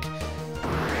 and I'm like,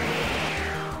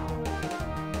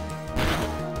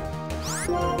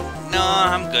 no,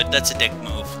 I'm good. That's a dick move.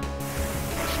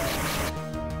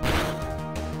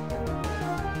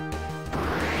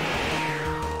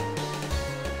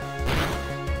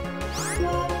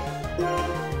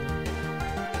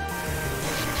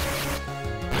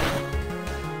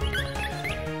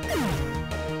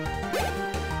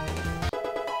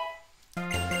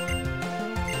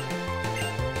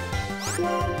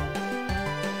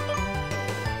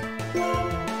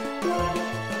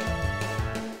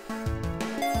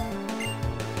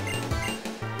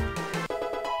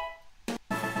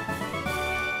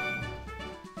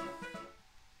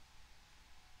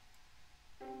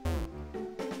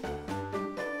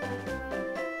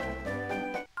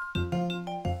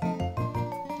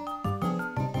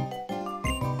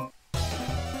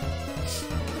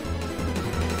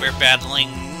 We're battling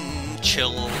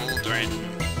children.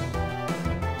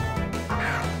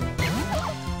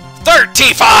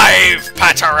 35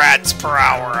 patarats per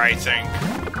hour, I think.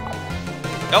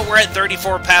 Oh, we're at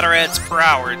 34 patarats per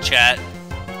hour, chat.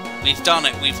 We've done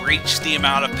it. We've reached the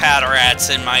amount of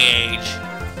patarats in my age.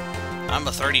 I'm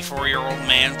a 34-year-old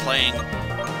man playing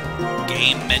a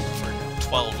game meant for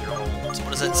 12-year-olds. What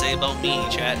does that say about me,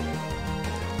 chat?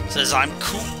 It says I'm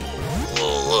cool.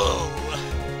 Whoa.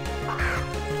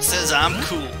 It says I'm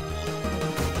cool.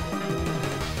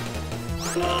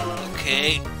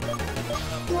 Okay.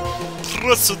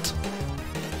 Press it.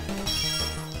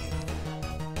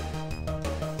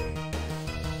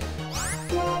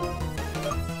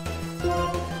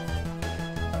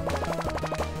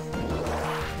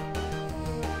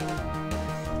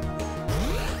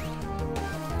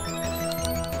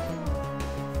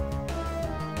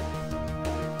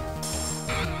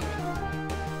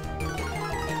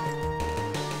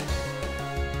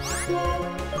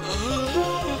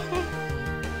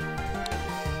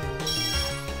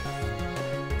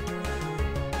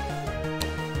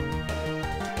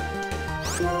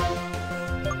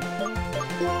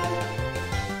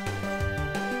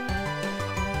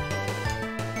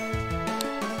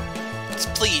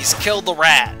 Please, kill the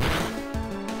rat.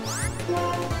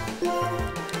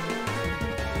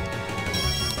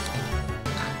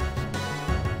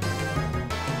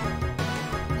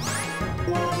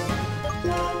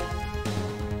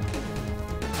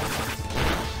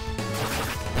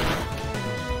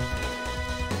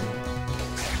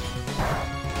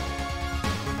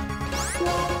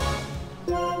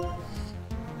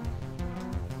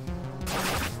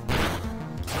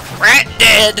 Rat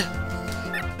dead!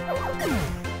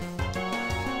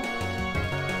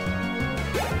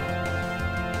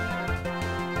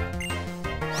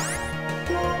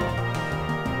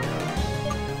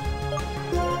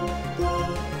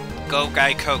 Go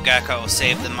Geico Gecko,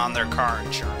 save them on their car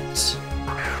insurance.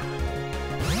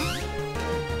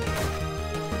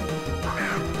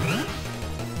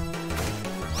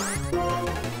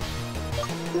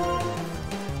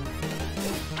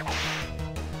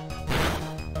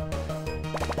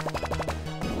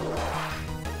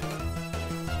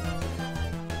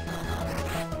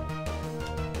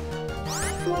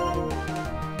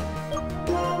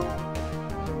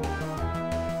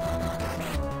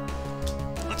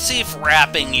 Let's see if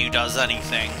wrapping you does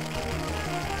anything.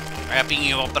 Wrapping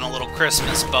you up in a little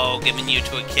Christmas bow, giving you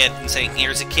to a kid and saying,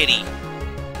 here's a kitty.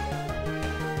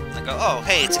 I go, oh,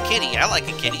 hey, it's a kitty. I like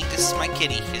a kitty. This is my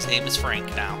kitty. His name is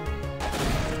Frank now.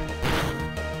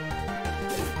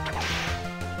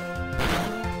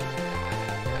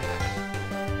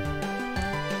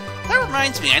 That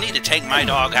reminds me, I need to take my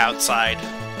dog outside.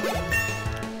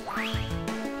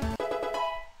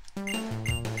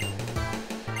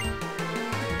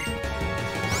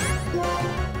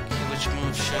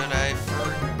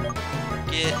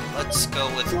 Let's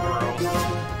go with growth.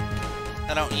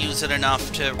 I don't use it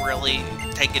enough to really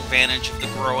take advantage of the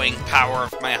growing power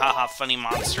of my haha funny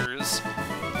monsters.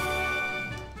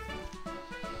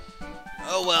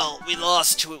 Oh well, we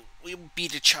lost to it. We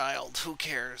beat a child. Who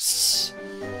cares?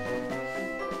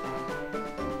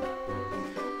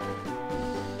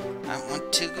 I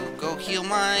want to go heal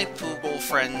my Poogle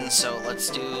friend, so let's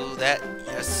do that.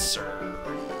 Yes, sir.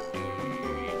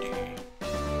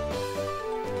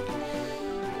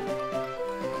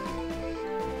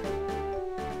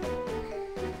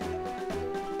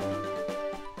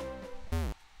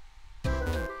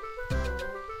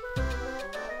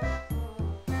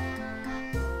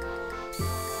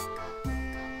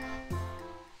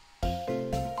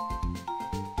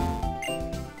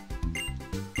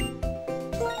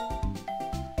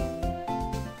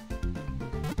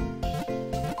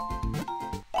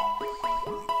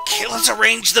 Let's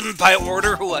arrange them by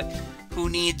order. Who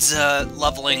needs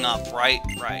leveling up? Right.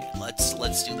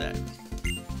 Let's do that.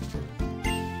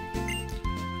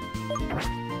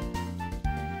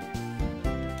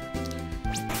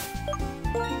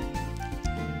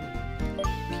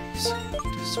 Okay, so we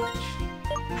need to switch.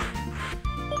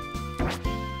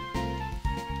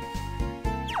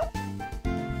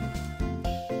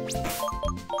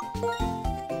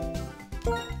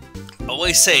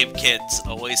 Always save, kids.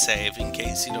 Always save, in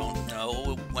case you don't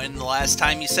know when the last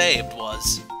time you saved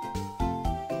was.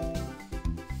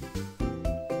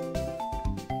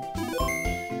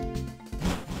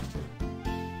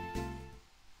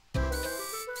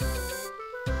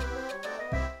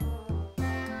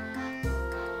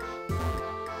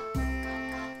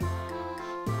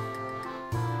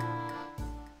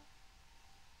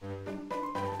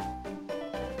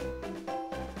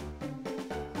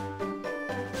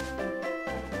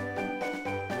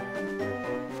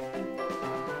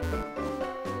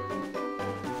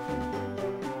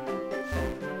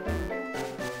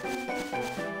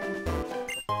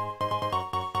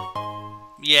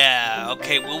 Yeah,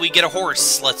 okay, will we get a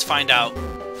horse? Let's find out.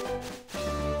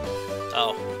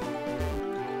 Oh.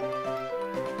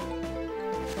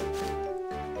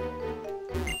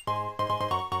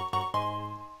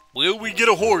 Will we get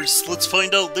a horse? Let's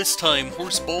find out this time.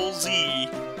 Horse Ball Z.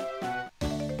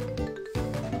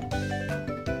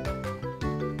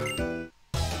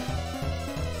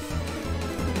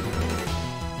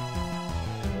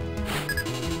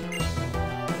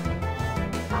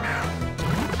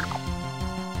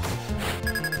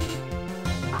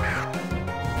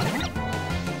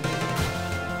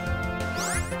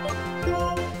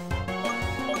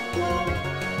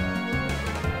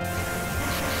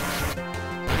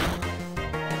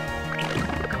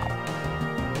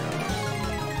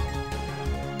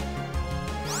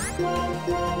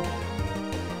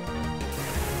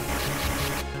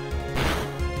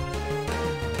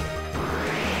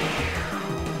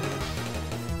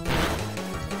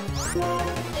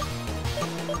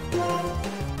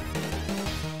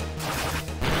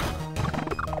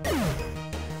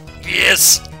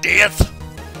 Yes, death!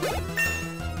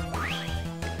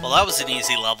 Well, that was an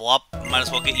easy level up. Might as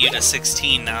well get you to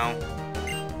 16 now.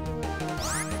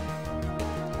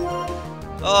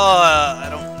 Oh, I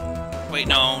don't... Wait,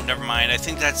 no, never mind. I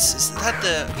think that's... Isn't that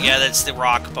the... Yeah, that's the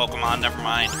rock Pokemon. Never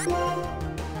mind.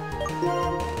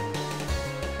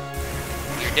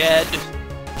 You're dead.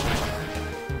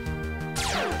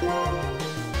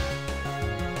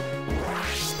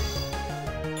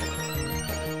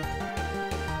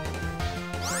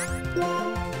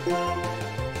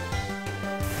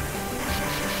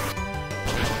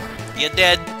 You're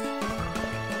dead.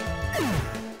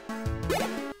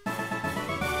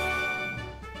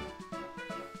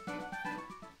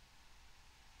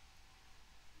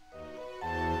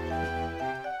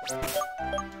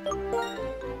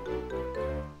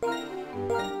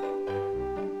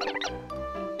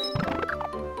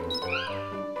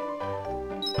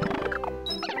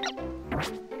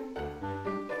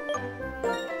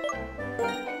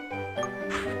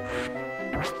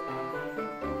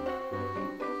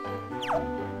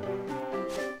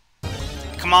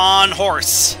 Come on,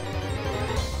 horse!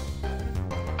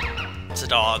 It's a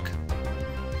dog.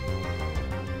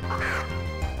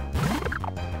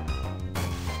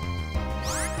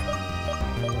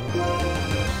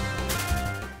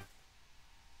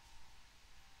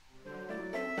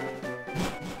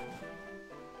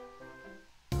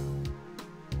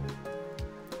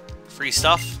 Free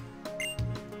stuff.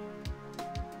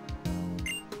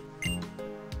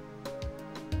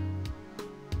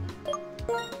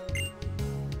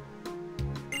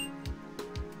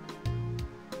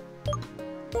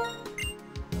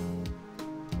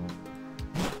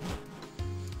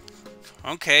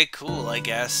 Okay, cool, I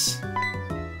guess.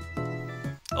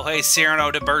 Oh, hey,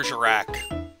 Cyrano de Bergerac.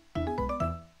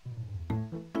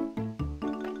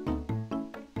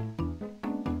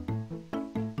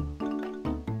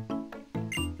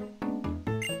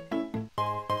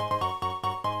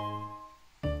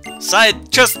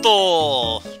 Side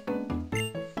Chesto!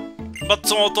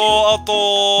 Matsumoto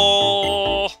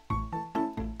Auto!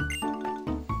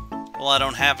 Well, I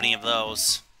don't have any of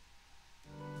those.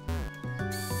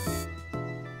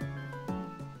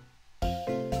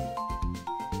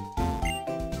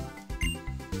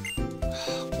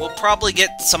 We'll probably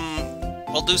get some...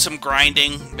 We'll do some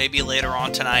grinding, maybe later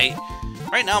on tonight.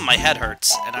 Right now my head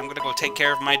hurts, and I'm gonna go take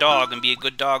care of my dog and be a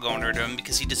good dog owner to him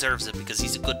because he deserves it, because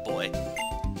he's a good boy.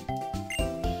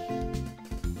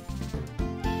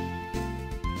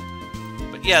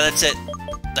 But yeah, that's it.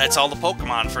 That's all the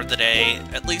Pokemon for the day,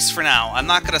 at least for now. I'm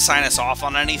not gonna sign us off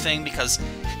on anything, because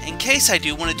in case I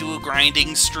do want to do a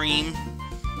grinding stream,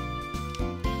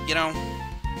 you know...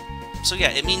 So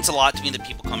yeah, it means a lot to me that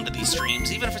people come to these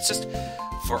streams, even if it's just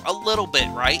for a little bit,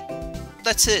 right?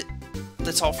 That's it.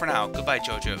 That's all for now. Goodbye,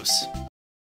 JoJo's.